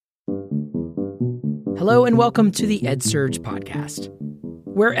Hello and welcome to the EdSurge podcast,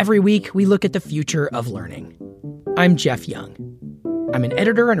 where every week we look at the future of learning. I'm Jeff Young. I'm an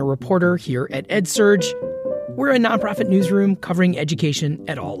editor and a reporter here at EdSurge. We're a nonprofit newsroom covering education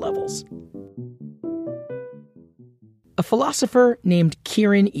at all levels. A philosopher named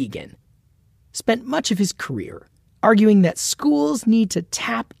Kieran Egan spent much of his career arguing that schools need to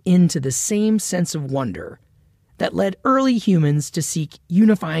tap into the same sense of wonder that led early humans to seek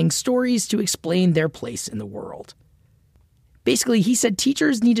unifying stories to explain their place in the world. Basically, he said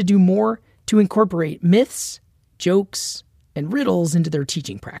teachers need to do more to incorporate myths, jokes, and riddles into their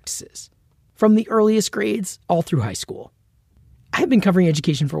teaching practices, from the earliest grades all through high school. I have been covering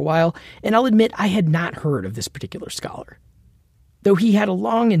education for a while, and I'll admit I had not heard of this particular scholar. Though he had a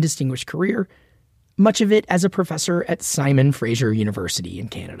long and distinguished career, much of it as a professor at Simon Fraser University in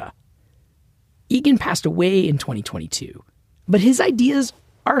Canada. Egan passed away in 2022, but his ideas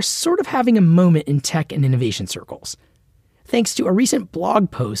are sort of having a moment in tech and innovation circles, thanks to a recent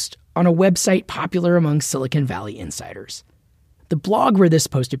blog post on a website popular among Silicon Valley insiders. The blog where this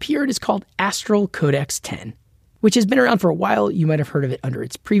post appeared is called Astral Codex 10, which has been around for a while. You might have heard of it under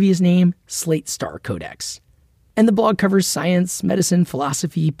its previous name, Slate Star Codex. And the blog covers science, medicine,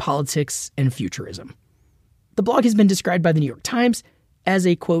 philosophy, politics, and futurism. The blog has been described by the New York Times as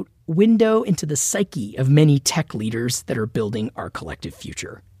a, quote, window into the psyche of many tech leaders that are building our collective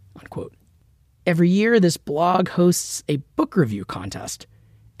future, unquote. Every year, this blog hosts a book review contest,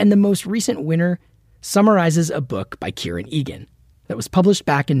 and the most recent winner summarizes a book by Kieran Egan that was published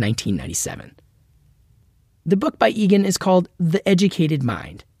back in 1997. The book by Egan is called The Educated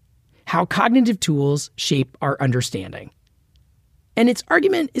Mind: How Cognitive Tools Shape Our Understanding. And its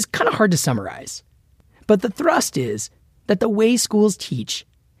argument is kind of hard to summarize, but the thrust is that the way schools teach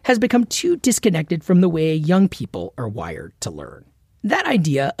has become too disconnected from the way young people are wired to learn. That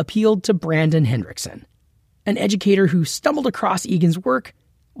idea appealed to Brandon Hendrickson, an educator who stumbled across Egan's work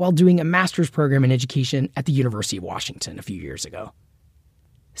while doing a master's program in education at the University of Washington a few years ago.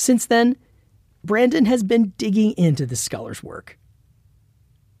 Since then, Brandon has been digging into the scholar's work.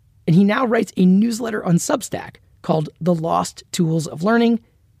 And he now writes a newsletter on Substack called The Lost Tools of Learning,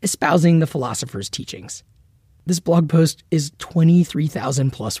 espousing the philosopher's teachings. This blog post is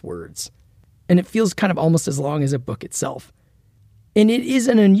 23,000 plus words, and it feels kind of almost as long as a book itself. And it is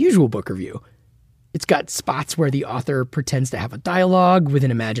an unusual book review. It's got spots where the author pretends to have a dialogue with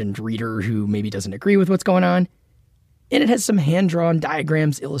an imagined reader who maybe doesn't agree with what's going on. And it has some hand-drawn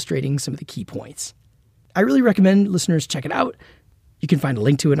diagrams illustrating some of the key points. I really recommend listeners check it out. You can find a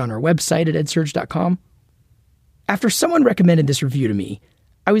link to it on our website at edsurge.com. After someone recommended this review to me,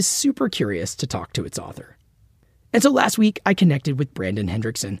 I was super curious to talk to its author. And so last week, I connected with Brandon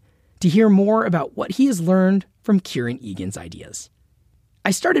Hendrickson to hear more about what he has learned from Kieran Egan's ideas.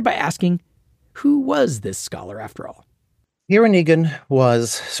 I started by asking, who was this scholar after all? Kieran Egan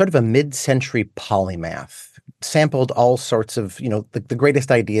was sort of a mid-century polymath, sampled all sorts of, the greatest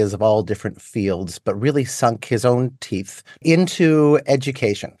ideas of all different fields, but really sunk his own teeth into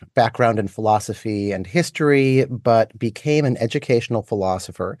education, background in philosophy and history, but became an educational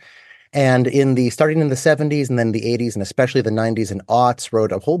philosopher. And starting in the 70s and then the 80s and especially the 90s and aughts,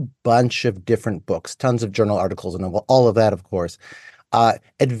 wrote a whole bunch of different books, tons of journal articles and all of that, of course,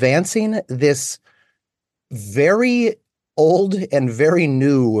 advancing this very old and very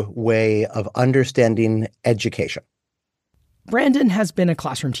new way of understanding education. Brandon has been a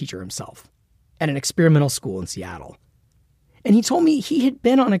classroom teacher himself at an experimental school in Seattle. And he told me he had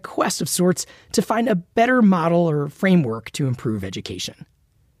been on a quest of sorts to find a better model or framework to improve education.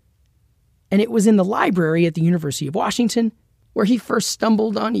 And it was in the library at the University of Washington where he first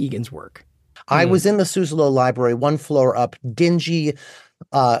stumbled on Egan's work. I was in the Suzzallo Library, one floor up, dingy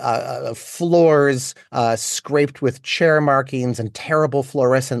floors scraped with chair markings and terrible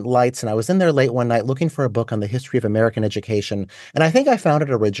fluorescent lights. And I was in there late one night looking for a book on the history of American education. And I think I found it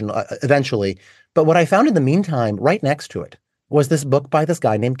eventually. But what I found in the meantime, right next to it, was this book by this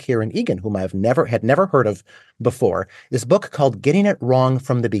guy named Kieran Egan, whom I had never heard of before. This book called Getting It Wrong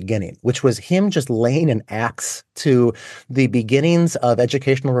from the Beginning, which was him just laying an axe to the beginnings of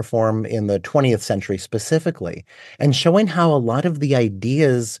educational reform in the 20th century specifically, and showing how a lot of the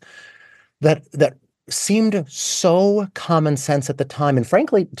ideas that seemed so common sense at the time, and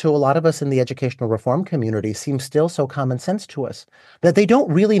frankly, to a lot of us in the educational reform community, seem still so common sense to us, that they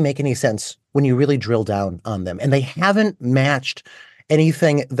don't really make any sense when you really drill down on them. And they haven't matched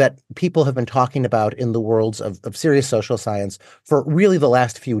anything that people have been talking about in the worlds of serious social science for really the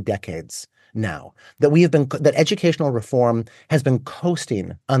last few decades now. That educational reform has been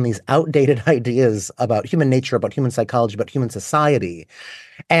coasting on these outdated ideas about human nature, about human psychology, about human society.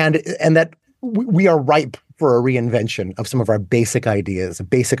 And that we are ripe for a reinvention of some of our basic ideas,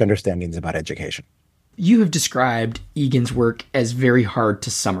 basic understandings about education. You have described Egan's work as very hard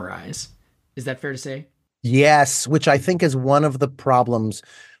to summarize. Is that fair to say? Yes, which I think is one of the problems,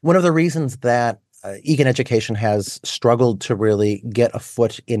 one of the reasons that Egan education has struggled to really get a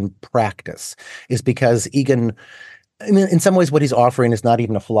foot in practice is because Egan, I mean, in some ways, what he's offering is not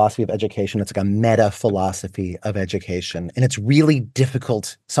even a philosophy of education. It's like a meta philosophy of education. And it's really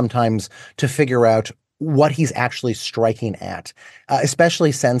difficult sometimes to figure out what he's actually striking at,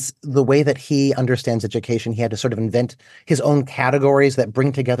 especially since the way that he understands education, he had to sort of invent his own categories that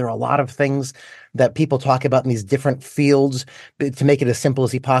bring together a lot of things that people talk about in these different fields to make it as simple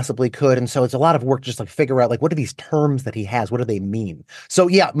as he possibly could. And so it's a lot of work just like figure out like what are these terms that he has? What do they mean? So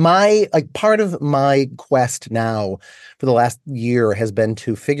yeah, part of my quest now for the last year has been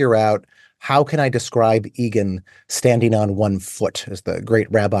to figure out how can I describe Egan standing on one foot, as the great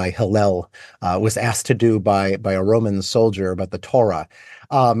Rabbi Hillel was asked to do by a Roman soldier about the Torah.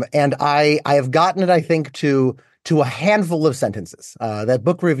 And I have gotten it, I think, to a handful of sentences. That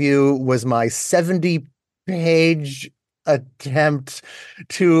book review was my 70-page attempt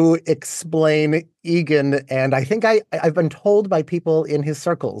to explain Egan, and I think I've been told by people in his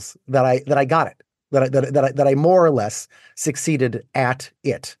circles that I got it, that I more or less succeeded at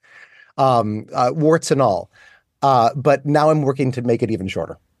it. Warts and all. But now I'm working to make it even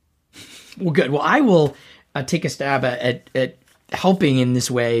shorter. Well, good. Well, I will take a stab at helping in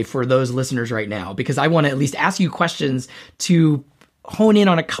this way for those listeners right now, because I want to at least ask you questions to hone in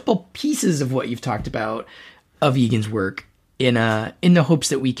on a couple pieces of what you've talked about of Egan's work in the hopes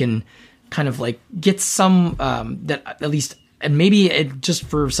that we can kind of like get some that at least, and maybe it just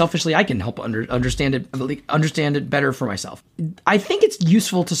for selfishly, I can help understand it better for myself. I think it's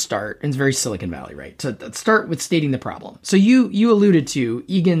useful to start, and it's very Silicon Valley, right? To start with stating the problem. So you alluded to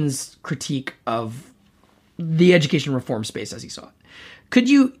Egan's critique of the education reform space as he saw it. Could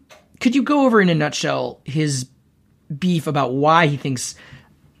you go over in a nutshell his beef about why he thinks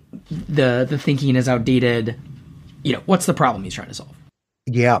the thinking is outdated? You know, what's the problem he's trying to solve?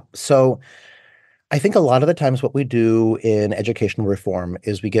 Yeah. So I think a lot of the times what we do in educational reform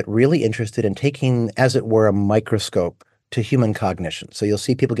is we get really interested in taking, as it were, a microscope to human cognition. So you'll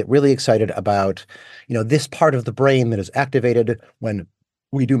see people get really excited about, this part of the brain that is activated when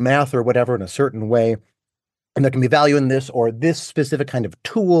we do math or whatever in a certain way. And there can be value in this or this specific kind of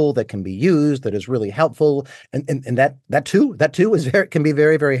tool that can be used that is really helpful. And that too can be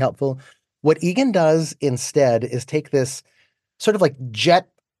very, very helpful. What Egan does instead is take this sort of like jet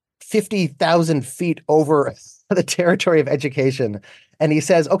 50,000 feet over the territory of education. And he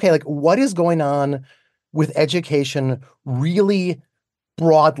says, okay, like what is going on with education really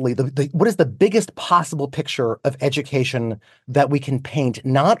broadly? What is the biggest possible picture of education that we can paint,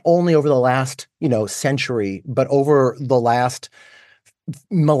 not only over the last, century, but over the last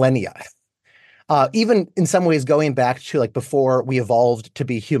millennia? Even in some ways going back to like before we evolved to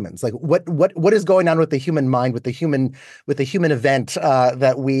be humans, like what is going on with the human mind, with the human event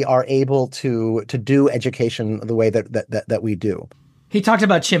that we are able to do education the way that we do. He talked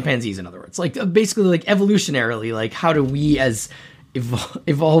about chimpanzees, in other words, like basically like evolutionarily, like how do we as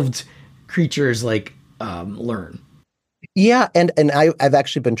evolved creatures like learn? Yeah, and I've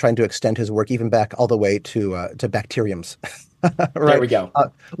actually been trying to extend his work even back all the way to bacteriums. Right? There we go.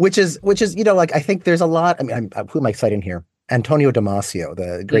 Which is like I think there's a lot. I mean, who am I citing here? Antonio Damasio,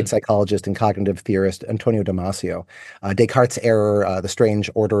 the great psychologist and cognitive theorist, Antonio Damasio, Descartes' error, the strange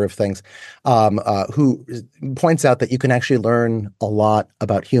order of things, who points out that you can actually learn a lot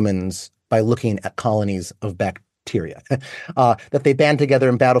about humans by looking at colonies of bacteria, that they band together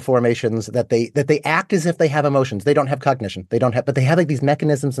in battle formations, that they act as if they have emotions. They don't have cognition. But they have like these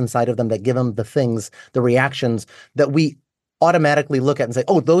mechanisms inside of them that give them the reactions that we automatically look at and say,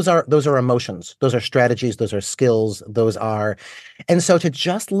 oh, those are emotions, those are strategies, those are skills, and so to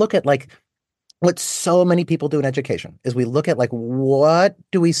just look at like what so many people do in education is we look at like, what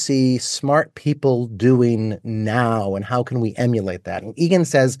do we see smart people doing now and how can we emulate that? And Egan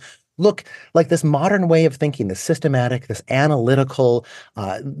says, look, like this modern way of thinking, this systematic, this analytical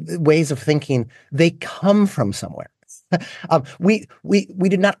ways of thinking, they come from somewhere. We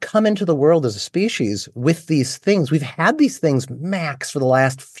did not come into the world as a species with these things. We've had these things max for the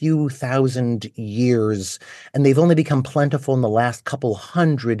last few thousand years, and they've only become plentiful in the last couple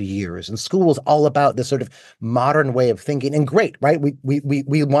hundred years. And school is all about this sort of modern way of thinking. And great, right?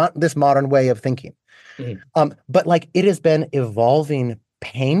 We want this modern way of thinking. Mm-hmm. But like it has been evolving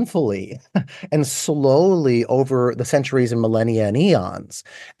painfully and slowly over the centuries and millennia and eons.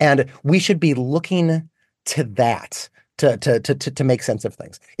 And we should be looking to that to make sense of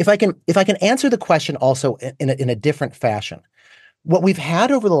things. If I can answer the question also in a different fashion, what we've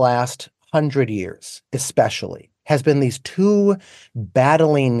had over the last 100 years, especially, has been these two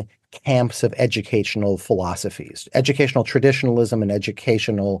battling camps of educational philosophies: educational traditionalism and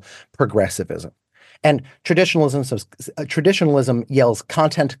educational progressivism. And traditionalism yells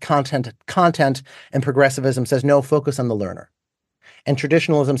content, content, content, and progressivism says no, focus on the learner. And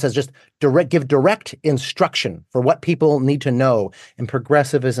traditionalism says just give direct instruction for what people need to know. And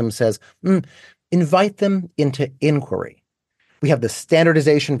progressivism says invite them into inquiry. We have the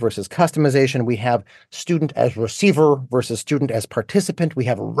standardization versus customization. We have student as receiver versus student as participant. We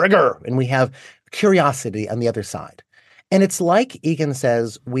have rigor and we have curiosity on the other side. And it's like Egan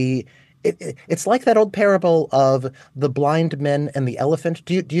says, it's like that old parable of the blind men and the elephant.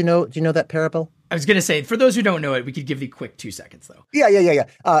 Do you know that parable? I was going to say, for those who don't know it, we could give you a quick 2 seconds, though. Yeah.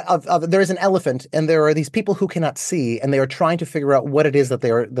 There is an elephant, and there are these people who cannot see, and they are trying to figure out what it is that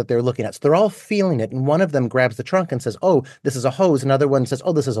they're looking at. So they're all feeling it, and one of them grabs the trunk and says, "Oh, this is a hose." Another one says,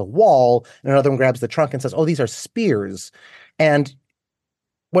 "Oh, this is a wall." And another one grabs the trunk and says, "Oh, these are spears." And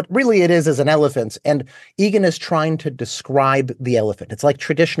what really it is an elephant, and Egan is trying to describe the elephant. It's like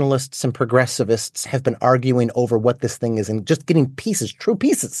traditionalists and progressivists have been arguing over what this thing is and just getting true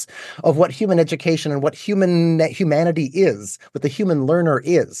pieces of what human education and what humanity is, what the human learner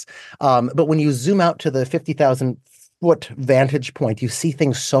is. But when you zoom out to the 50,000-foot vantage point, you see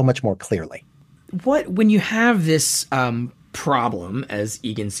things so much more clearly. When you have this problem, as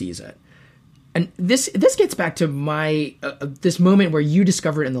Egan sees it, and this gets back to my this moment where you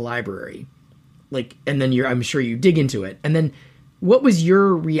discover it in the library, and then I'm sure you dig into it. And then, what was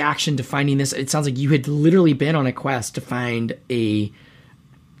your reaction to finding this? It sounds like you had literally been on a quest to find a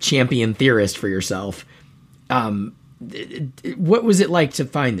champion theorist for yourself. What was it like to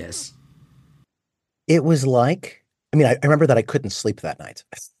find this? It was like, I remember that I couldn't sleep that night.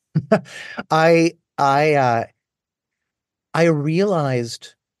 I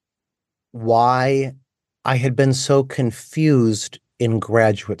realized why I had been so confused in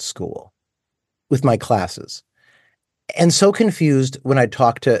graduate school with my classes, and so confused when I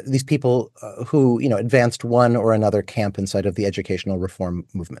talked to these people who, advanced one or another camp inside of the educational reform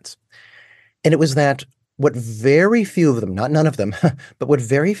movements. And it was that what very few of them, not none of them, but what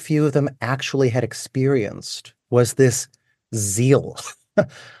very few of them actually had experienced was this zeal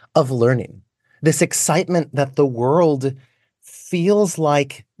of learning, this excitement that the world feels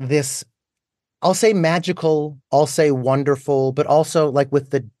like this, I'll say magical, I'll say wonderful, but also like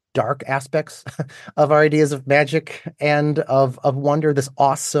with the dark aspects of our ideas of magic and of wonder, this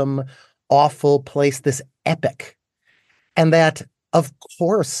awesome, awful place, this epic. And that, of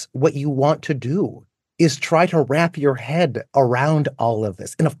course, what you want to do is try to wrap your head around all of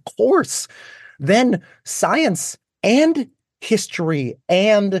this. And of course, then science and history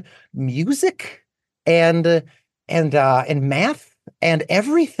and music and math and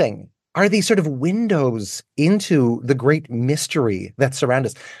everything are these sort of windows into the great mystery that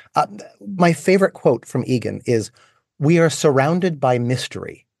surrounds us. My favorite quote from Egan is, "We are surrounded by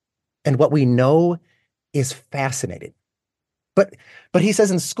mystery, and what we know is fascinating." But he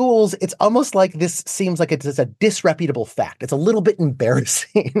says in schools, it's almost like this seems like it's a disreputable fact. It's a little bit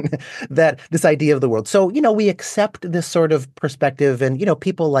embarrassing that this idea of the world. So, we accept this sort of perspective, and,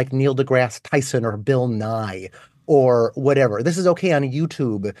 people like Neil deGrasse Tyson or Bill Nye or whatever. This is okay on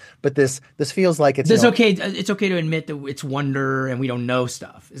YouTube, but this feels like it's okay. It's okay to admit that it's wonder and we don't know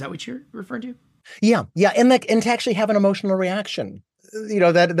stuff. Is that what you're referring to? Yeah, and to actually have an emotional reaction,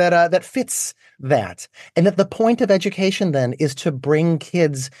 that fits that, and that the point of education then is to bring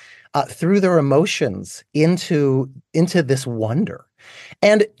kids through their emotions into this wonder,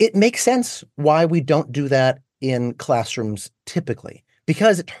 and it makes sense why we don't do that in classrooms typically.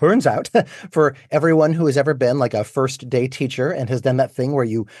 Because it turns out, for everyone who has ever been like a first day teacher and has done that thing where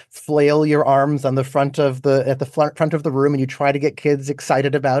you flail your arms on the front of the room and you try to get kids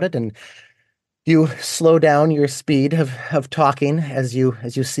excited about it, and you slow down your speed of talking as you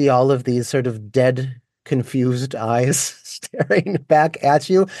see all of these sort of dead, confused eyes staring back at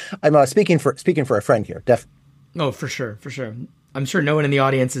you. I'm speaking for a friend here. Oh, for sure. I'm sure no one in the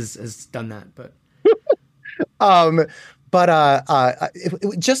audience has done that, but.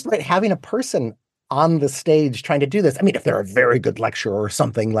 Just right, having a person on the stage trying to do this. If they're a very good lecturer or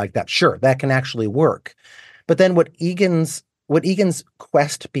something like that, sure, that can actually work. But then what Egan's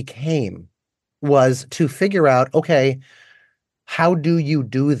quest became was to figure out, okay, how do you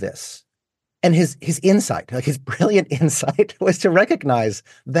do this? And his insight, like his brilliant insight, was to recognize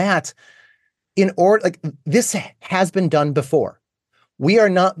that this has been done before. We are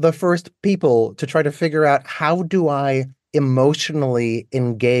not the first people to try to figure out how do I emotionally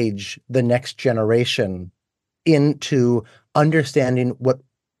engage the next generation into understanding what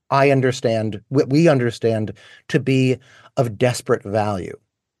we understand to be of desperate value.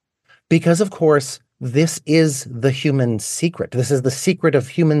 Because, of course, this is the human secret. This is the secret of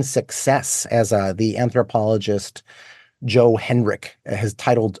human success, as the anthropologist Joe Henrich has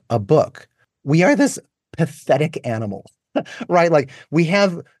titled a book. We are this pathetic animal, right? Like we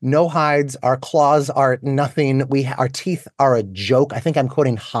have no hides, our claws are nothing. Our teeth are a joke. I think I'm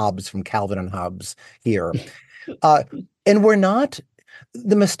quoting Hobbes from Calvin and Hobbes here. And we're not,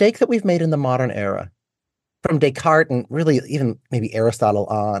 the mistake that we've made in the modern era, from Descartes and really even maybe Aristotle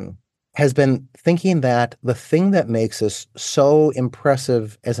on, has been thinking that the thing that makes us so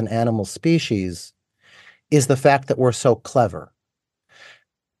impressive as an animal species is the fact that we're so clever.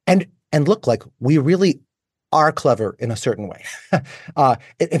 And look, like we really are clever in a certain way.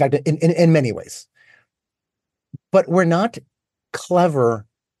 In fact, in many ways. But we're not clever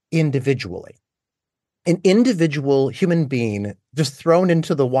individually. An individual human being just thrown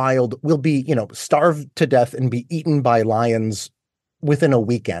into the wild will be, starved to death and be eaten by lions within a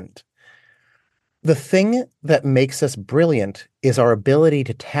weekend. The thing that makes us brilliant is our ability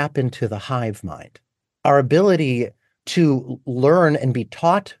to tap into the hive mind, our ability to learn and be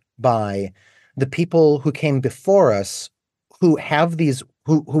taught by the people who came before us, who have these,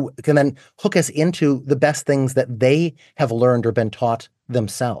 who can then hook us into the best things that they have learned or been taught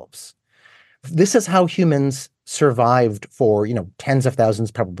themselves. This is how humans survived for, tens of thousands,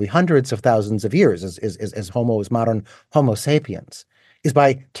 probably hundreds of thousands of years as modern Homo sapiens, is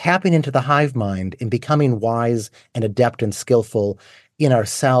by tapping into the hive mind and becoming wise and adept and skillful in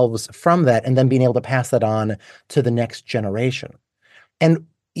ourselves from that, and then being able to pass that on to the next generation. And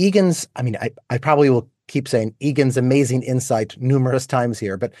I probably will keep saying Egan's amazing insight numerous times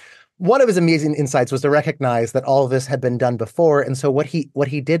here, but one of his amazing insights was to recognize that all of this had been done before. And so what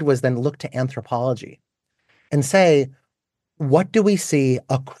he did was then look to anthropology and say, what do we see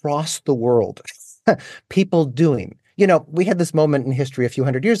across the world people doing? We had this moment in history a few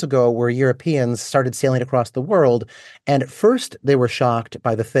hundred years ago where Europeans started sailing across the world. And at first they were shocked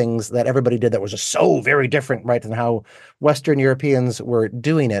by the things that everybody did that was just so very different, right, than how Western Europeans were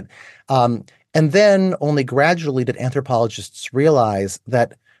doing it. And then only gradually did anthropologists realize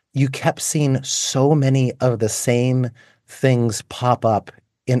that you kept seeing so many of the same things pop up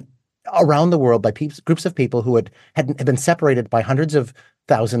around the world by groups of people who had been separated by hundreds of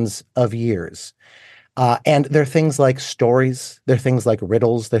thousands of years. And there are things like stories, there are things like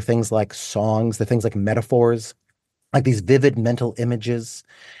riddles, there are things like songs, there are things like metaphors, like these vivid mental images.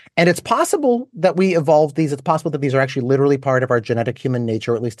 And it's possible that we evolved these. It's possible that these are actually literally part of our genetic human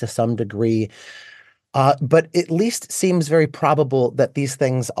nature, at least to some degree. But at least seems very probable that these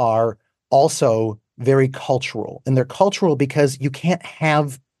things are also very cultural. And they're cultural because you can't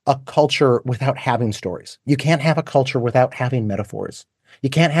have a culture without having stories. You can't have a culture without having metaphors. You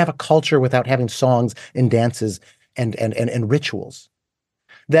can't have a culture without having songs and dances and rituals.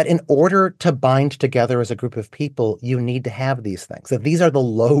 That in order to bind together as a group of people, you need to have these things. That these are the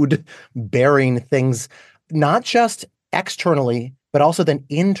load-bearing things, not just externally, but also then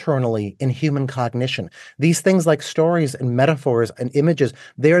internally in human cognition. These things like stories and metaphors and images,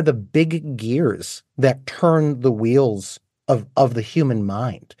 they're the big gears that turn the wheels of the human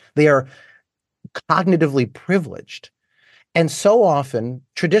mind. They are cognitively privileged. And so often,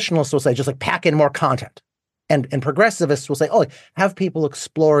 traditionalists will say, just like pack in more content. And progressivists will say, oh, have people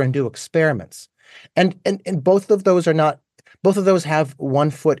explore and do experiments. And both of those have one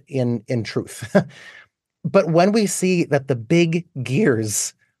foot in truth. But when we see that the big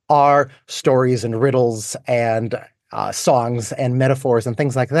gears are stories and riddles and songs and metaphors and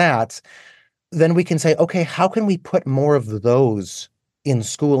things like that, then we can say, okay, how can we put more of those in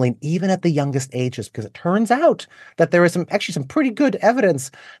schooling, even at the youngest ages? Because it turns out that there is some pretty good evidence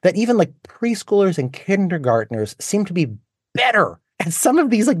that even like preschoolers and kindergartners seem to be better at some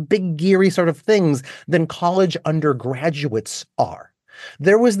of these like big geary sort of things than college undergraduates are.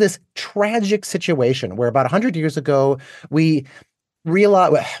 There was this tragic situation where about 100 years ago, we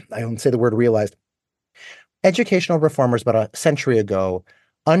realized, well, I don't say the word realized, educational reformers about a century ago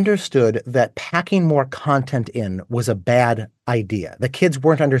understood that packing more content in was a bad idea. The kids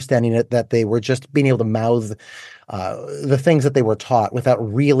weren't understanding it, that they were just being able to mouth the things that they were taught without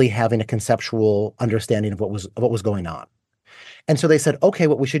really having a conceptual understanding of what was going on. And so they said, okay,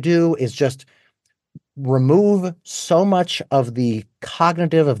 what we should do is just remove so much of the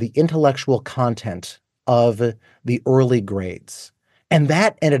cognitive, of the intellectual content of the early grades. And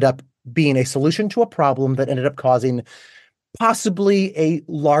that ended up being a solution to a problem that ended up causing possibly a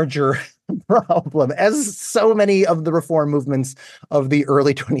larger problem, as so many of the reform movements of the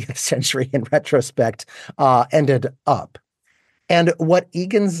early 20th century in retrospect ended up. And what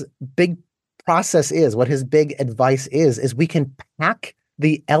Egan's big process is, what his big advice is we can pack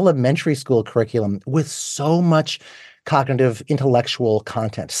the elementary school curriculum with so much cognitive intellectual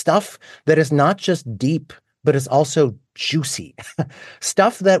content, stuff that is not just deep, but is also juicy.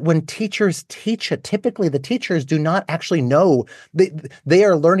 Stuff that when teachers teach it, typically the teachers do not actually know. They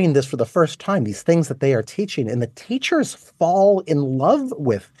are learning this for the first time, these things that they are teaching, and the teachers fall in love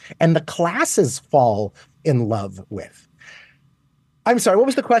with, and the classes fall in love with. I'm sorry, what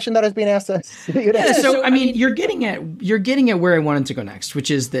was the question that I was being asked? So I mean, you're getting at where I wanted to go next,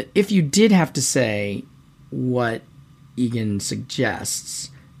 which is that if you did have to say what Egan suggests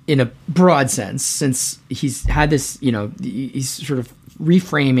in a broad sense, since he's had this, he's sort of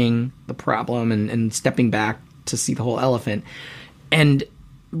reframing the problem and stepping back to see the whole elephant, and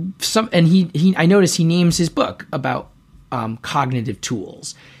he I noticed he names his book about cognitive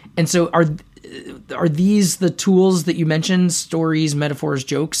tools, and so are these the tools that you mentioned? Stories, metaphors,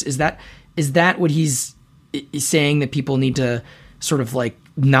 jokes? Is that what he's saying that people need to sort of like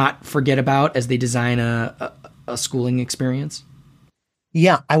not forget about as they design a schooling experience?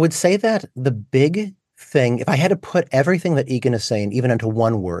 Yeah, I would say that the big thing, if I had to put everything that Egan is saying even into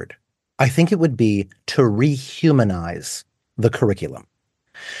one word, I think it would be to rehumanize the curriculum.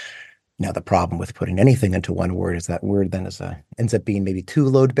 Now, the problem with putting anything into one word is that word then ends up being maybe too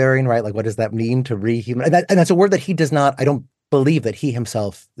load-bearing, right? Like, what does that mean to rehumanize? And that's a word that he does not, I don't believe that he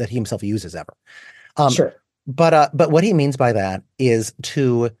himself uses ever. Sure. But what he means by that is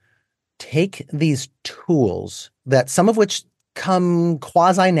to take these tools that some of which come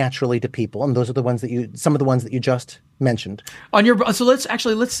quasi-naturally to people, and those are some of the ones that you just mentioned. So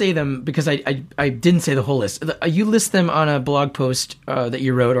let's say them, because I didn't say the whole list. You list them on a blog post that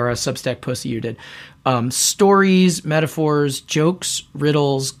you wrote, or a Substack post that you did. Stories, metaphors, jokes,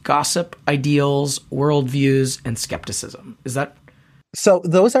 riddles, gossip, ideals, worldviews, and skepticism. Is that? So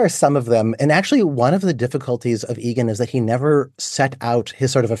those are some of them. And actually, one of the difficulties of Egan is that he never set out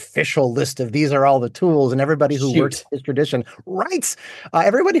his sort of official list of these are all the tools, and everybody who works his tradition writes.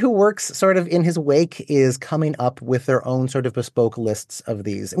 Everybody who works sort of in his wake is coming up with their own sort of bespoke lists of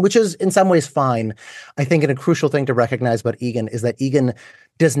these, which is in some ways fine. I think a crucial thing to recognize about Egan is that Egan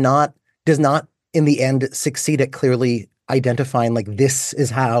does not in the end succeed at clearly identifying like this is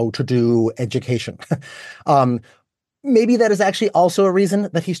how to do education. Maybe that is actually also a reason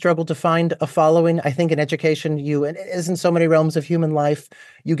that he struggled to find a following. I think in education, and as in so many realms of human life,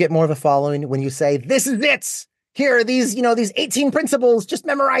 you get more of a following when you say, this is it. Here are these, these 18 principles, just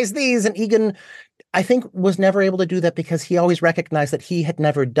memorize these. And Egan, I think, was never able to do that because he always recognized that he had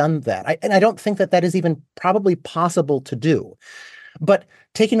never done that. And I don't think that is even probably possible to do. But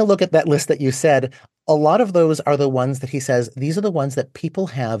taking a look at that list that you said, a lot of those are the ones that he says, these are the ones that people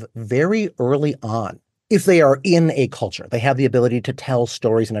have very early on. If they are in a culture, they have the ability to tell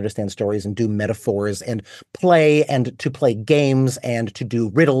stories and understand stories and do metaphors and to play games and to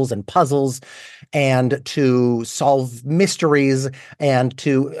do riddles and puzzles and to solve mysteries and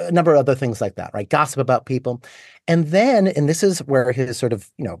to a number of other things like that, right? Gossip about people. And this is where his sort of,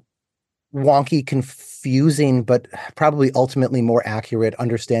 wonky, confusing, but probably ultimately more accurate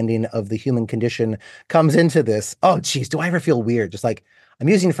understanding of the human condition comes into this. Oh, geez, do I ever feel weird? Just like, I'm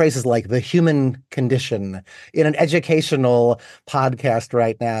using phrases like the human condition in an educational podcast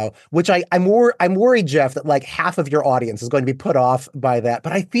right now, which I'm worried, Jeff, that like half of your audience is going to be put off by that.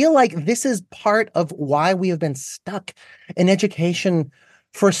 But I feel like this is part of why we have been stuck in education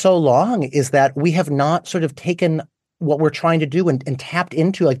for so long, is that we have not sort of taken what we're trying to do and tapped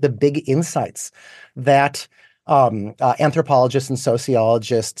into like the big insights that anthropologists and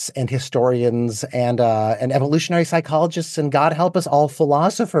sociologists and historians and evolutionary psychologists and, God help us all,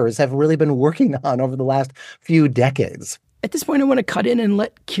 philosophers have really been working on over the last few decades. At this point, I want to cut in and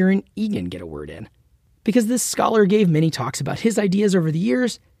let Kieran Egan get a word in, because this scholar gave many talks about his ideas over the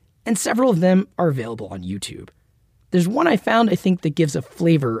years, and several of them are available on YouTube. There's one I found I think that gives a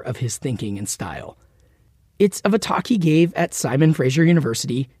flavor of his thinking and style. It's of a talk he gave at Simon Fraser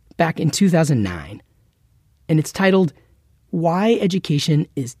University back in 2009. And it's titled, Why Education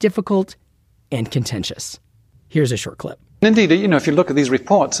is Difficult and Contentious. Here's a short clip. Indeed, if you look at these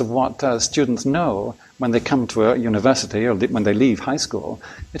reports of what students know when they come to a university or when they leave high school,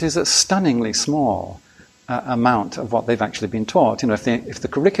 it is a stunningly small amount of what they've actually been taught. If the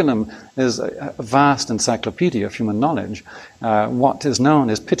curriculum is a vast encyclopedia of human knowledge, what is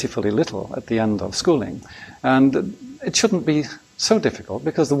known is pitifully little at the end of schooling. And it shouldn't be so difficult,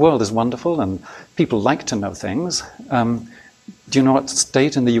 because the world is wonderful and people like to know things. Do you know what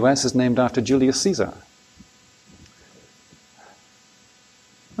state in the US is named after Julius Caesar?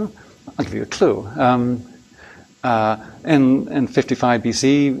 Oh, I'll give you a clue. In 55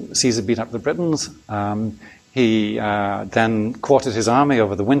 BC, Caesar beat up the Britons. He then quartered his army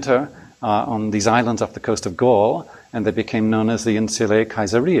over the winter on these islands off the coast of Gaul, and they became known as the Insulae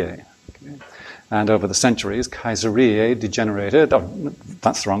Caesariae. Okay. And over the centuries, Caesariae degenerated. Oh,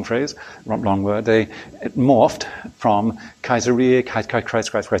 that's the wrong phrase, wrong word. It morphed from Caesariae,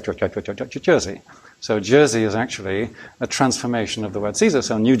 Jersey. So Jersey is actually a transformation of the word Caesar.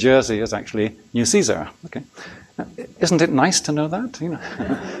 So New Jersey is actually New Caesar. Okay, isn't it nice to know that? You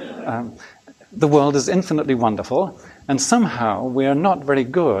know, the world is infinitely wonderful, and somehow we are not very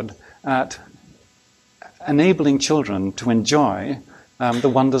good at enabling children to enjoy the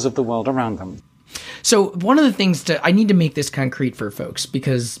wonders of the world around them. So one of the things I need to make this concrete for folks,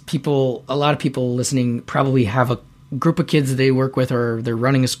 because a lot of people listening probably have a group of kids that they work with, or they're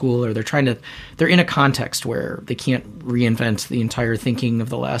running a school, or they're in a context where they can't reinvent the entire thinking of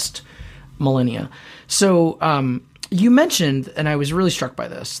the last millennia. So you mentioned, and I was really struck by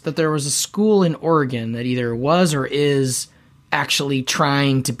this, that there was a school in Oregon that either was or is actually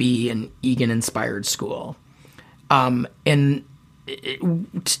trying to be an Egan-inspired school. Tell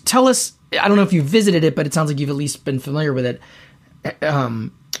us, I don't know if you visited it, but it sounds like you've at least been familiar with it.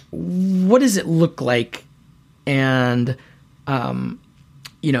 What does it look like? And,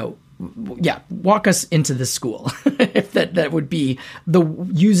 walk us into the school, if that would be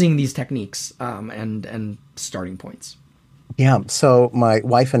using these techniques and starting points. Yeah. So my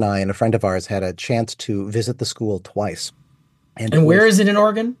wife and I and a friend of ours had a chance to visit the school twice. And where is it in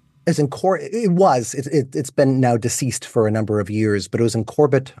Oregon? It's in it's been now deceased for a number of years, but it was in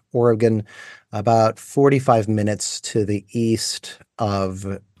Corbett, Oregon, about 45 minutes to the east of.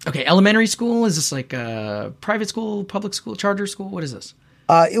 Okay, elementary school? Is this like a private school, public school, charter school? What is this?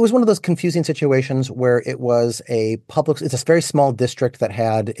 It was one of those confusing situations where it was it's a very small district that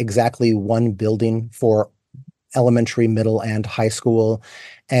had exactly one building for elementary, middle, and high school.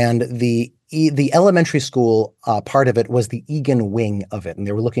 And the elementary school part of it was the Egan wing of it, and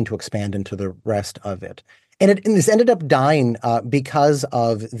they were looking to expand into the rest of it. And this ended up dying because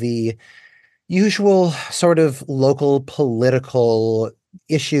of the usual sort of local political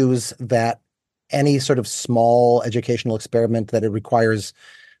issues that any sort of small educational experiment that it requires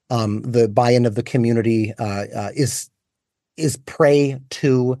the buy-in of the community is prey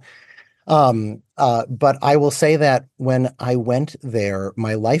to. But I will say that when I went there,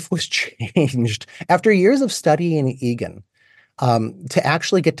 my life was changed after years of studying Egan, to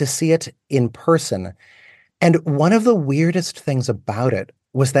actually get to see it in person. And one of the weirdest things about it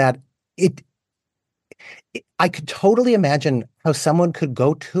was that I could totally imagine how someone could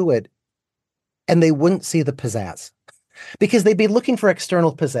go to it and they wouldn't see the pizzazz, because they'd be looking for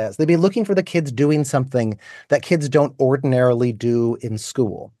external pizzazz. They'd be looking for the kids doing something that kids don't ordinarily do in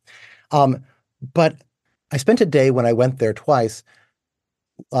school. But I spent a day when I went there twice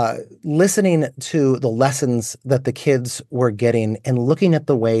listening to the lessons that the kids were getting and looking at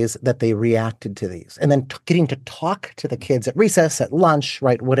the ways that they reacted to these, and then getting to talk to the kids at recess, at lunch,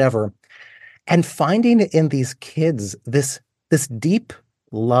 right, whatever, and finding in these kids this deep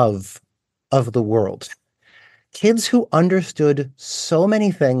love of the world. Kids who understood so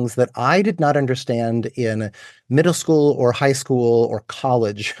many things that I did not understand in middle school or high school or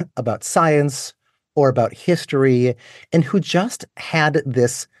college about science or about history, and who just had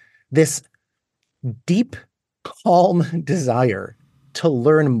this deep, calm desire to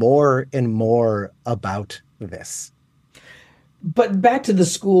learn more and more about this. But back to the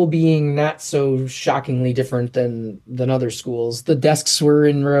school being not so shockingly different than other schools. The desks were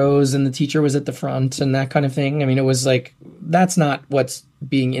in rows and the teacher was at the front and that kind of thing. I mean, it was like, that's not what's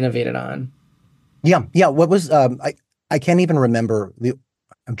being innovated on. Yeah. What was, I can't even remember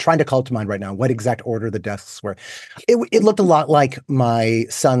I'm trying to call to mind right now what exact order the desks were. It looked a lot like my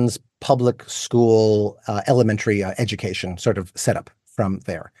son's public school elementary education sort of setup from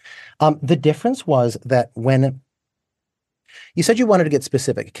there. The difference was that when you said you wanted to get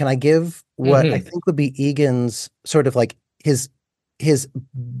specific, can I give what I think would be Egan's sort of like his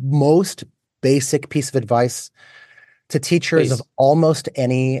most basic piece of advice to teachers Please. of almost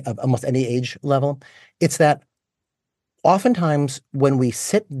any age level? It's that oftentimes when we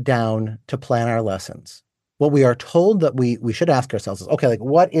sit down to plan our lessons, what we are told that we should ask ourselves is, okay, like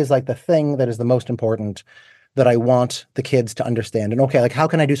what is like the thing that is the most important that I want the kids to understand? And okay, like how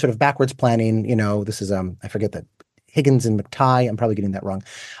can I do sort of backwards planning? You know, this is I forget that Higgins and McTighe, I'm probably getting that wrong.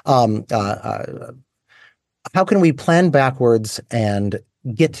 How can we plan backwards and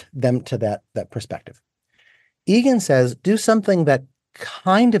get them to that perspective? Egan says, do something that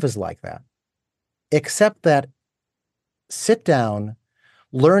kind of is like that, except that sit down,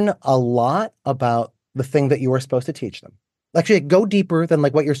 learn a lot about the thing that you are supposed to teach them. Actually, go deeper than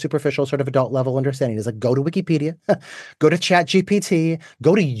like what your superficial sort of adult level understanding is. Like, go to Wikipedia, go to ChatGPT,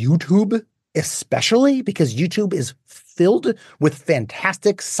 go to YouTube, especially because YouTube is filled with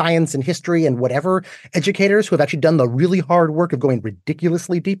fantastic science and history and whatever educators who have actually done the really hard work of going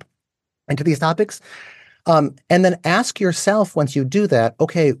ridiculously deep into these topics. And then ask yourself once you do that,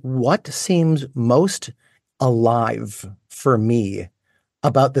 okay, what seems most alive for me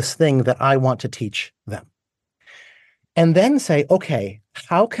about this thing that I want to teach them? And then say, okay,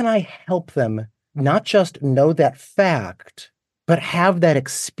 how can I help them not just know that fact, but have that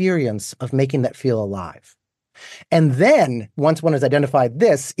experience of making that feel alive? And then once one has identified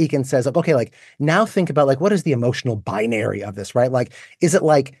this, Egan says, okay, like now think about like, what is the emotional binary of this, right? Like, is it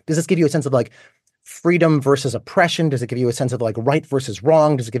like, does this give you a sense of like freedom versus oppression? Does it give you a sense of like right versus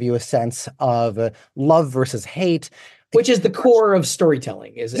wrong? Does it give you a sense of love versus hate? Which is the core of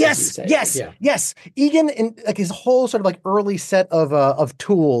storytelling, as you say. Yes. Egan, in like his whole sort of like early set of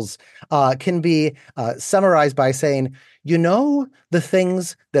tools, can be summarized by saying, you know, the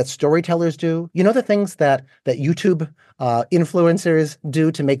things that storytellers do, you know, the things that YouTube influencers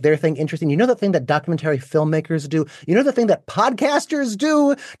do to make their thing interesting. You know, the thing that documentary filmmakers do. You know, the thing that podcasters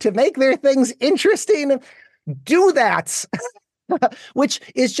do to make their things interesting. Do that, which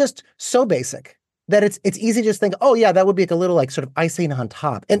is just so basic that it's easy to just think, oh yeah, that would be like a little like sort of icing on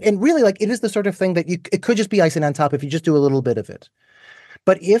top. And really like it is the sort of thing that it could just be icing on top if you just do a little bit of it.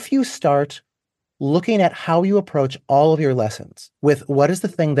 But if you start looking at how you approach all of your lessons with what is the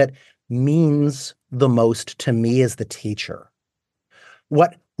thing that means the most to me as the teacher,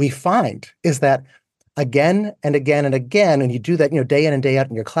 what we find is that again and again and again, and you do that, you know, day in and day out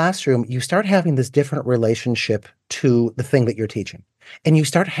in your classroom, you start having this different relationship to the thing that you're teaching. And you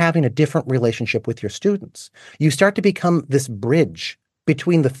start having a different relationship with your students. You start to become this bridge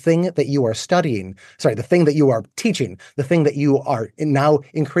between the thing that you are studying, the thing that you are teaching, the thing that you are now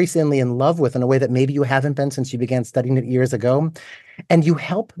increasingly in love with in a way that maybe you haven't been since you began studying it years ago. And you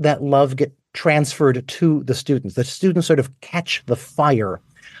help that love get transferred to the students. The students sort of catch the fire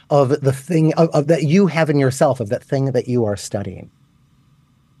of the thing of that you have in yourself, of that thing that you are studying.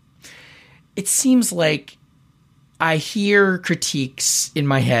 It seems like I hear critiques in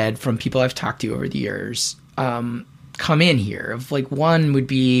my head from people I've talked to over the years come in here. Of like, one would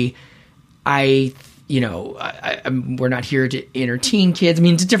be, we're not here to entertain kids. I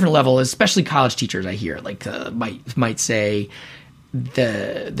mean, it's a different level, especially college teachers. I hear like might say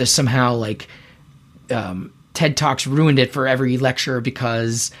the somehow like TED Talks ruined it for every lecture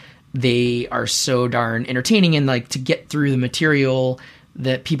because they are so darn entertaining, and like to get through the material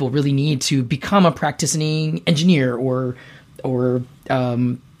that people really need to become a practicing engineer or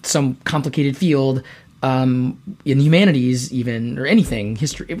some complicated field in the humanities, even, or anything,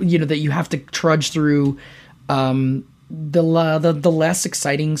 history, that you have to trudge through the less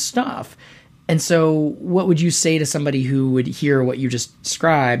exciting stuff. And so what would you say to somebody who would hear what you just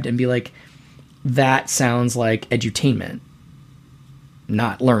described and be like, that sounds like edutainment,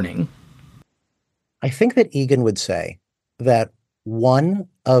 not learning? I think that Egan would say that one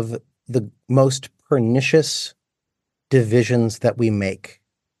of the most pernicious divisions that we make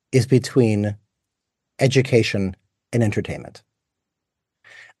is between education and entertainment.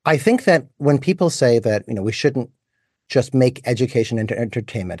 I think that when people say that, we shouldn't just make education into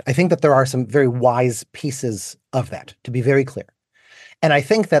entertainment, I think that there are some very wise pieces of that, to be very clear. And I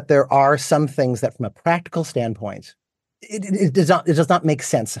think that there are some things that from a practical standpoint, it does not make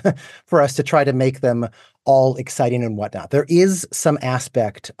sense for us to try to make them all exciting and whatnot. There is some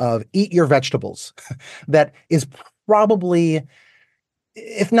aspect of eat your vegetables that is probably,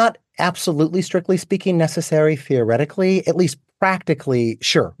 if not absolutely strictly speaking necessary theoretically, at least practically,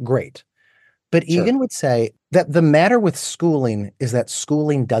 sure, great. But sure. Egan would say that the matter with schooling is that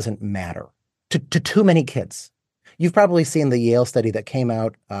schooling doesn't matter to too many kids. You've probably seen the Yale study that came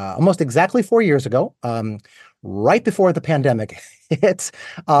out almost exactly 4 years ago, right before the pandemic hit,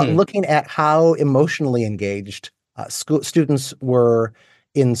 looking at how emotionally engaged students were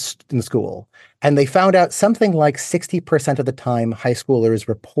in school. And they found out something like 60% of the time high schoolers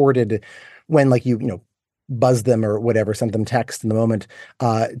reported when like you buzz them or whatever, send them text in the moment,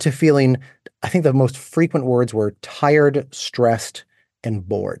 to feeling, I think the most frequent words were tired, stressed, and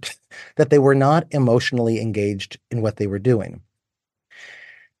bored, that they were not emotionally engaged in what they were doing.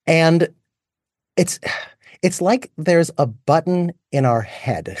 And it's like there's a button in our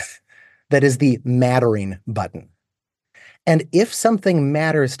head that is the mattering button. And if something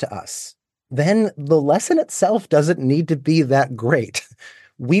matters to us, then the lesson itself doesn't need to be that great.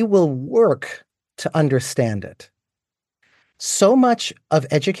 We will work to understand it. So much of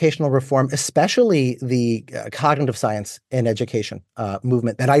educational reform, especially the cognitive science in education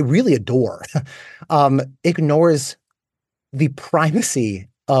movement that I really adore, ignores the primacy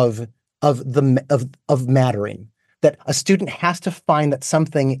of mattering. That a student has to find that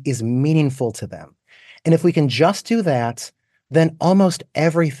something is meaningful to them, and if we can just do that, then almost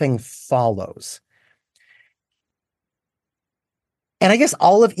everything follows. And I guess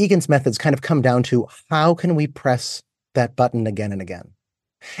all of Egan's methods kind of come down to how can we press that button again and again.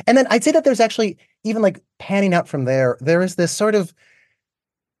 And then I'd say that there's actually, even like panning out from there, there is this sort of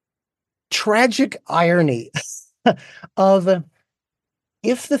tragic irony of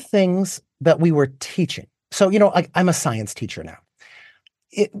if the things that we were teaching, so, I'm a science teacher now.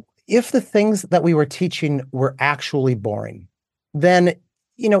 If the things that we were teaching were actually boring, then,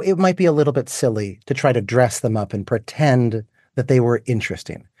 it might be a little bit silly to try to dress them up and pretend that they were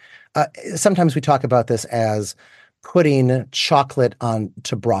interesting. Sometimes we talk about this as putting chocolate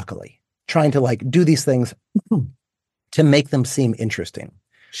onto broccoli, trying to do these things to make them seem interesting.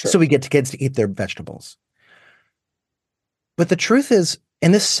 Sure. So we get kids to eat their vegetables. But the truth is,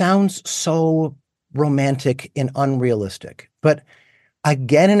 and this sounds so romantic and unrealistic, but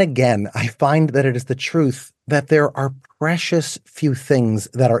again and again, I find that it is the truth that there are precious few things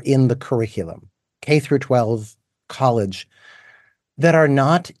that are in the curriculum, K through 12, college, that are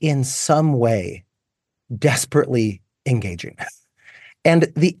not in some way desperately engaging. And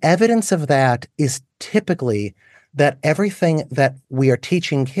the evidence of that is typically that everything that we are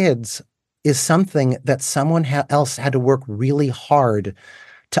teaching kids is something that someone else had to work really hard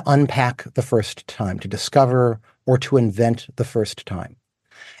to unpack the first time, to discover or to invent the first time.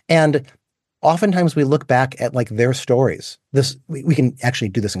 And oftentimes we look back at their stories. We can actually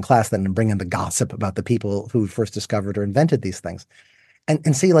do this in class then and bring in the gossip about the people who first discovered or invented these things.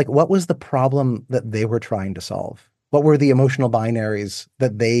 And see, what was the problem that they were trying to solve? What were the emotional binaries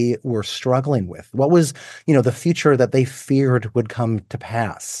that they were struggling with? What was, the future that they feared would come to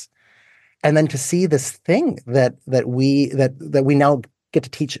pass? And then to see this thing that we now get to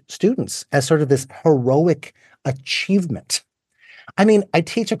teach students as sort of this heroic achievement. I mean, I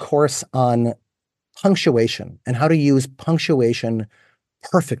teach a course on punctuation and how to use punctuation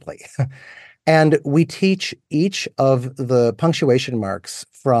perfectly. And we teach each of the punctuation marks,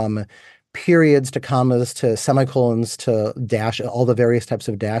 from periods to commas to semicolons to dash, all the various types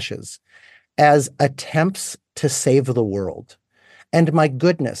of dashes, as attempts to save the world. And my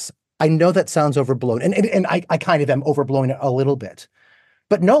goodness, I know that sounds overblown, and I kind of am overblowing it a little bit.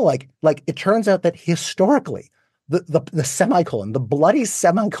 But no, it turns out that historically, the semicolon, the bloody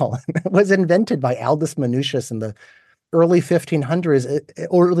semicolon, was invented by Aldus Manutius in the early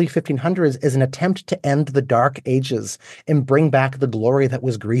 1500s as an attempt to end the Dark Ages and bring back the glory that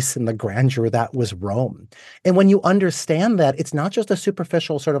was Greece and the grandeur that was Rome. And when you understand that, it's not just a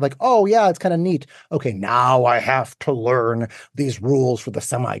superficial sort of oh yeah, it's kind of neat. Okay, now I have to learn these rules for the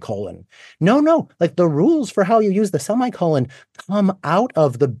semicolon. No, the rules for how you use the semicolon come out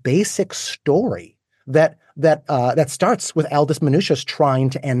of the basic story that starts with Aldus Manutius trying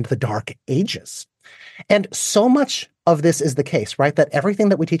to end the Dark Ages. And so much of this is the case, right? That everything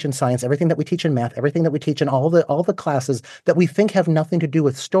that we teach in science, everything that we teach in math, everything that we teach in all the classes that we think have nothing to do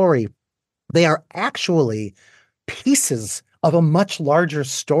with story, they are actually pieces of a much larger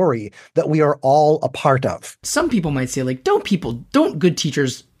story that we are all a part of. Some people might say,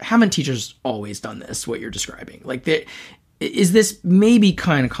 haven't teachers always done this, what you're describing? Is this maybe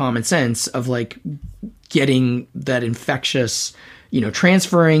kind of common sense of getting that infectious,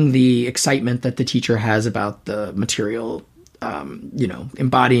 transferring the excitement that the teacher has about the material,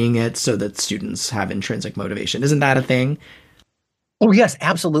 embodying it so that students have intrinsic motivation. Isn't that a thing? Oh, yes,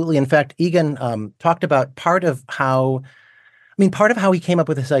 absolutely. In fact, Egan talked about part of how he came up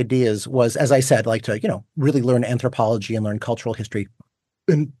with his ideas was, as I said, to, really learn anthropology and learn cultural history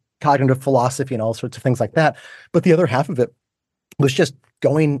and cognitive philosophy and all sorts of things like that. But the other half of it was just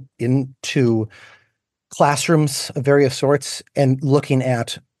going into classrooms of various sorts and looking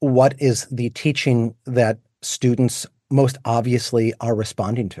at what is the teaching that students most obviously are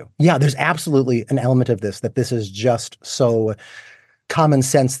responding to. Yeah, there's absolutely an element of this, that this is just so common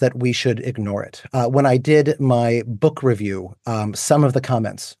sense that we should ignore it. When I did my book review, some of the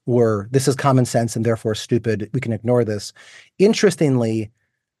comments were, this is common sense and therefore stupid, we can ignore this. Interestingly,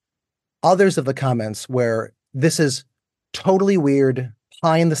 others of the comments where this is totally weird,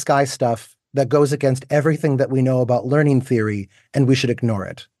 pie in the sky stuff that goes against everything that we know about learning theory, and we should ignore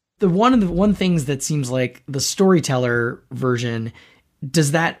it. One things that seems like the storyteller version,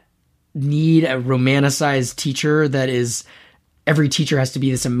 does that need a romanticized teacher that is every teacher has to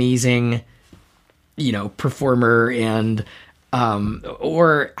be this amazing, performer, and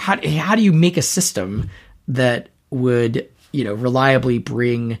or how do you make a system that would reliably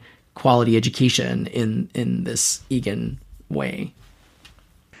bring quality education in this Egan way?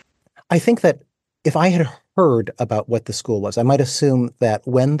 I think that if I had heard about what the school was, I might assume that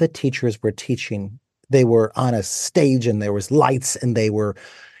when the teachers were teaching, they were on a stage and there was lights and they were,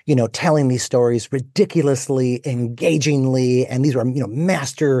 telling these stories ridiculously, engagingly, and these were,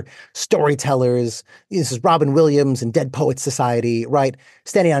 master storytellers. This is Robin Williams and Dead Poets Society, right?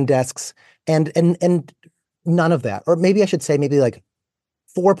 Standing on desks, and none of that, or maybe I should say, maybe like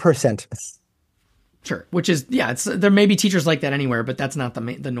 4%. Sure, which is there may be teachers like that anywhere, but that's not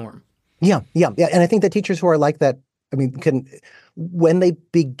the norm. Yeah. And I think that teachers who are like that, when they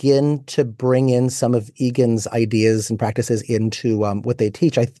begin to bring in some of Egan's ideas and practices into what they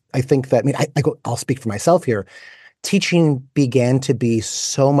teach, I think that, I'll speak for myself here. Teaching began to be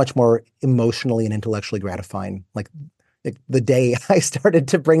so much more emotionally and intellectually gratifying. Like the day I started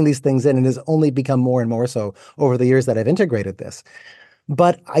to bring these things in, and has only become more and more so over the years that I've integrated this.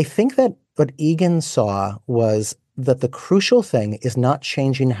 But I think that what Egan saw was that the crucial thing is not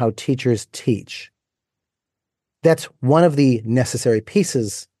changing how teachers teach. That's one of the necessary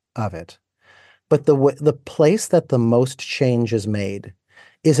pieces of it. But the place that the most change is made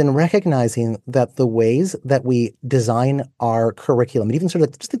is in recognizing that the ways that we design our curriculum, and even sort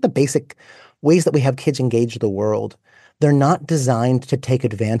of just like the basic ways that we have kids engage the world, they're not designed to take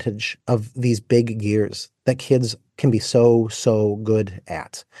advantage of these big gears that kids can be so good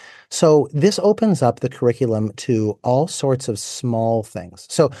at. So this opens up the curriculum to all sorts of small things.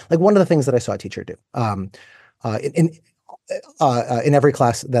 So like one of the things that I saw a teacher do in every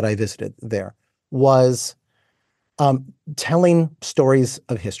class that I visited there was telling stories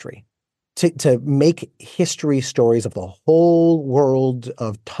of history, to make history stories of the whole world,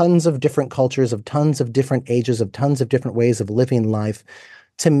 of tons of different cultures, of tons of different ages, of tons of different ways of living life,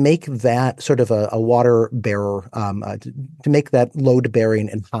 to make that sort of a water bearer, to make that load bearing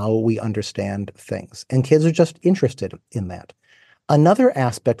in how we understand things. And kids are just interested in that. Another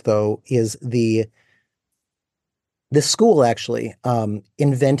aspect, though, is this school actually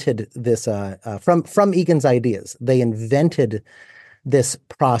invented this from Egan's ideas. They invented this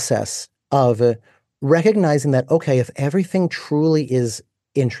process of recognizing that, okay, if everything truly is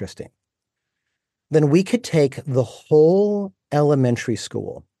interesting, then we could take the whole elementary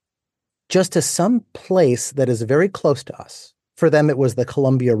school just to some place that is very close to us. For them, it was the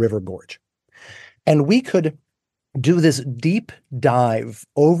Columbia River Gorge. And we could do this deep dive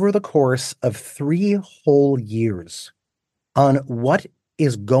over the course of 3 whole years on what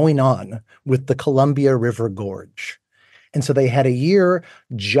is going on with the Columbia River Gorge. And so they had a year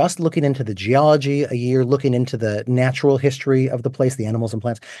just looking into the geology, a year looking into the natural history of the place, the animals and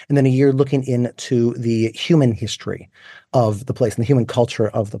plants, and then a year looking into the human history of the place and the human culture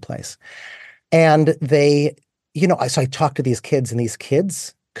of the place. And they, so I talked to these kids, and these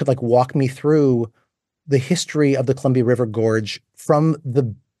kids could like walk me through the history of the Columbia River Gorge from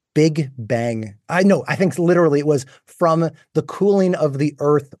the Big Bang. I think literally it was from the cooling of the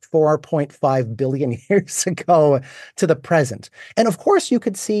Earth 4.5 billion years ago to the present. And of course, you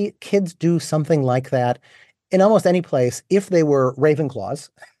could see kids do something like that in almost any place if they were Ravenclaws,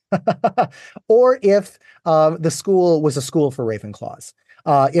 or if the school was a school for Ravenclaws.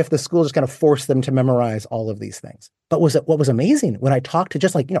 If the school just kind of forced them to memorize all of these things. But what was amazing when I talked to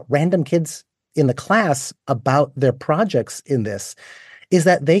just random kids in the class about their projects in this is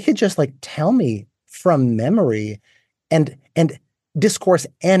that they could just tell me from memory and discourse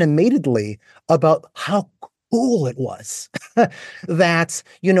animatedly about how cool it was that,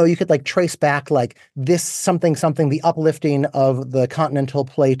 you could trace back this something, the uplifting of the continental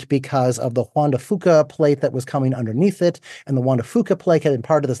plate because of the Juan de Fuca plate that was coming underneath it. And the Juan de Fuca plate had been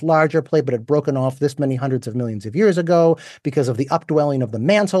part of this larger plate, but had broken off this many hundreds of millions of years ago because of the upwelling of the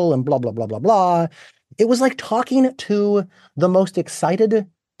mantle and blah, blah, blah, blah, blah. It was like talking to the most excited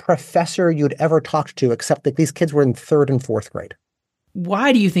professor you'd ever talked to, except that these kids were in 3rd and 4th grade.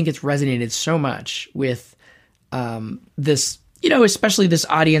 Why do you think it's resonated so much with this, especially this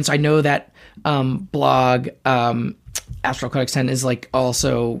audience? I know that blog, Astral Codex 10, is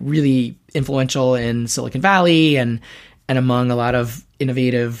also really influential in Silicon Valley and among a lot of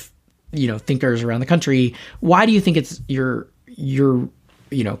innovative, thinkers around the country. Why do you think it's your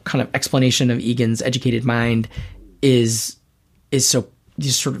kind of explanation of Egan's educated mind is so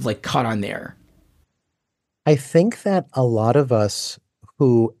just sort of caught on there? I think that a lot of us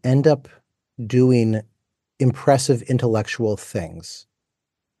who end up doing impressive intellectual things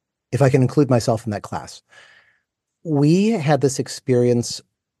if I can include myself in that class. We had this experience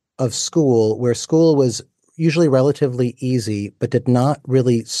of school where school was usually relatively easy, but did not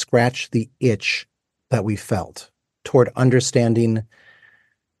really scratch the itch that we felt toward understanding,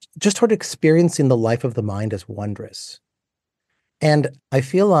 just toward experiencing the life of the mind as wondrous. And I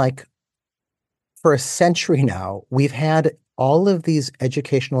feel like for a century now, we've had all of these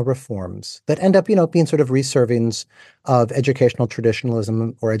educational reforms that end up, being sort of resurfacings of educational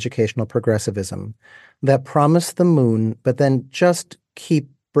traditionalism or educational progressivism that promise the moon, but then just keep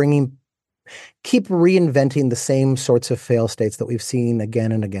reinventing the same sorts of fail states that we've seen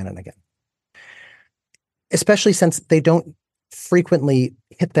again and again and again. Especially since they don't frequently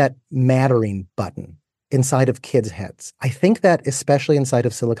hit that mattering button inside of kids' heads. I think that especially inside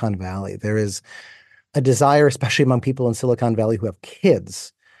of Silicon Valley, there is a desire, especially among people in Silicon Valley who have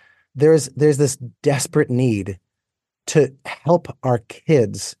kids, there's this desperate need to help our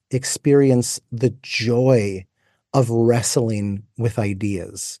kids experience the joy of wrestling with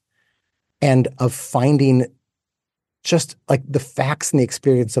ideas and of finding just like the facts and the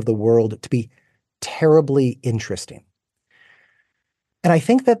experience of the world to be terribly interesting. And I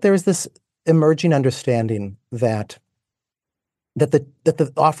think that there's this emerging understanding that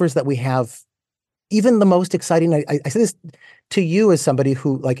the offers that we have, even the most exciting, I say this to you as somebody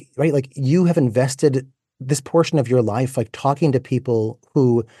who like you have invested this portion of your life, like talking to people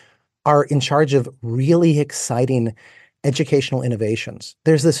who are in charge of really exciting educational innovations.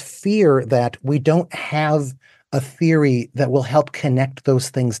 There's this fear that we don't have a theory that will help connect those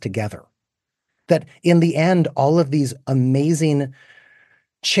things together. That in the end, all of these amazing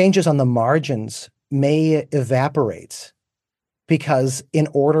changes on the margins may evaporate because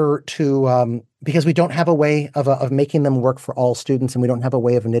because we don't have a way of making them work for all students, and we don't have a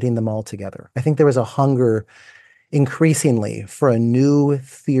way of knitting them all together. I think there is a hunger increasingly for a new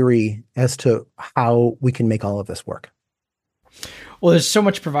theory as to how we can make all of this work. Well, there's so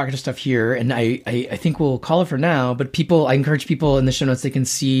much provocative stuff here, and I think we'll call it for now, but I encourage people in the show notes, they can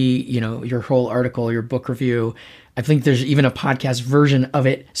see, your whole article, your book review. I think there's even a podcast version of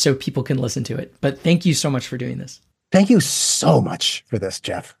it so people can listen to it. But thank you so much for doing this. Thank you so much for this,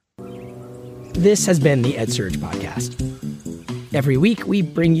 Jeff. This has been the EdSurge Podcast. Every week, we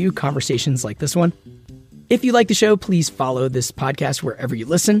bring you conversations like this one. If you like the show, please follow this podcast wherever you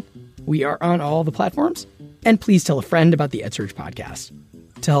listen. We are on all the platforms. And please tell a friend about the EdSurge Podcast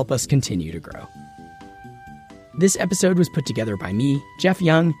to help us continue to grow. This episode was put together by me, Jeff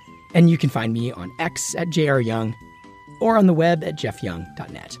Young, and you can find me on X at JRYoung or on the web at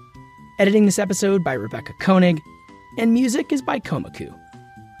jeffyoung.net. Editing this episode by Rebecca Koenig, and music is by Komaku.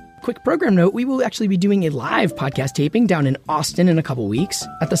 Quick program note, we will actually be doing a live podcast taping down in Austin in a couple weeks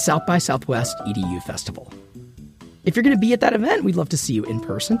at the South by Southwest EDU Festival. If you're going to be at that event, we'd love to see you in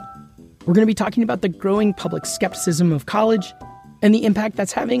person. We're going to be talking about the growing public skepticism of college and the impact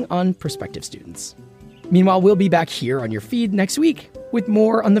that's having on prospective students. Meanwhile, we'll be back here on your feed next week with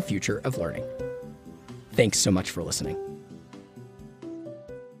more on the future of learning. Thanks so much for listening.